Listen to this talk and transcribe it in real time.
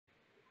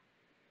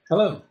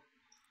Hello.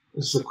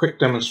 This is a quick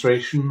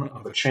demonstration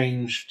of a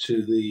change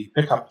to the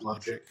pickup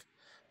logic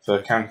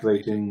for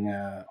calculating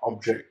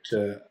object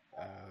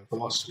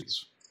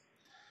velocities.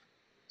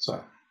 So,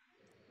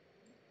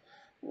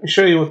 let me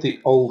show you what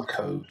the old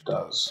code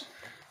does.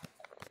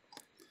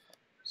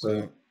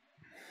 So,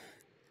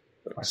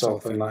 put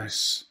myself a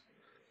nice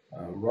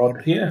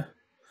rod here,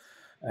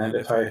 and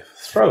if I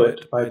throw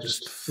it by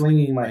just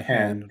flinging my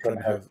hand and trying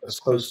to have as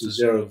close to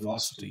zero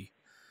velocity,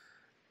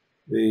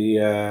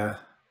 the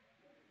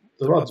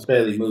rod's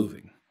barely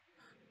moving.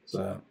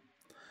 So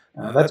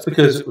that's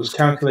because it was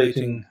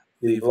calculating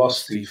the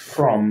velocity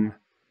from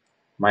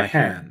my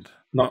hand,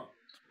 not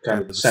kind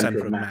of the center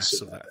of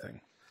mass of that thing.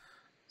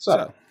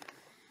 So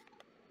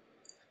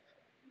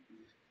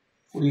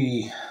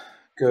we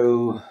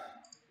go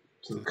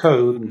to the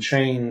code and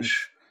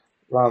change,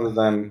 rather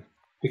than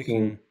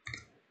picking,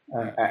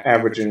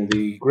 averaging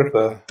the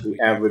gripper, we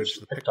average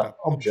the picked up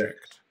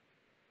object.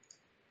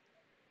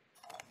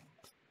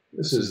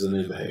 This is the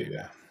new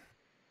behavior.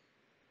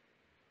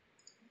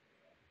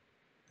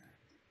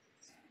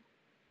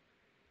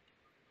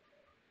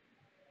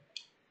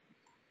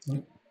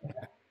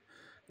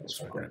 That's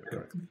if I grab it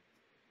correctly.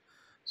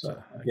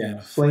 So again,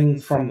 a fling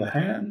from the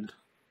hand,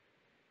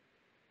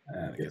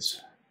 and it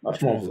gets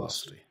much more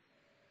velocity.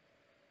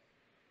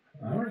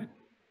 All right.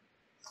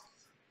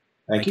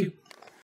 Thank you.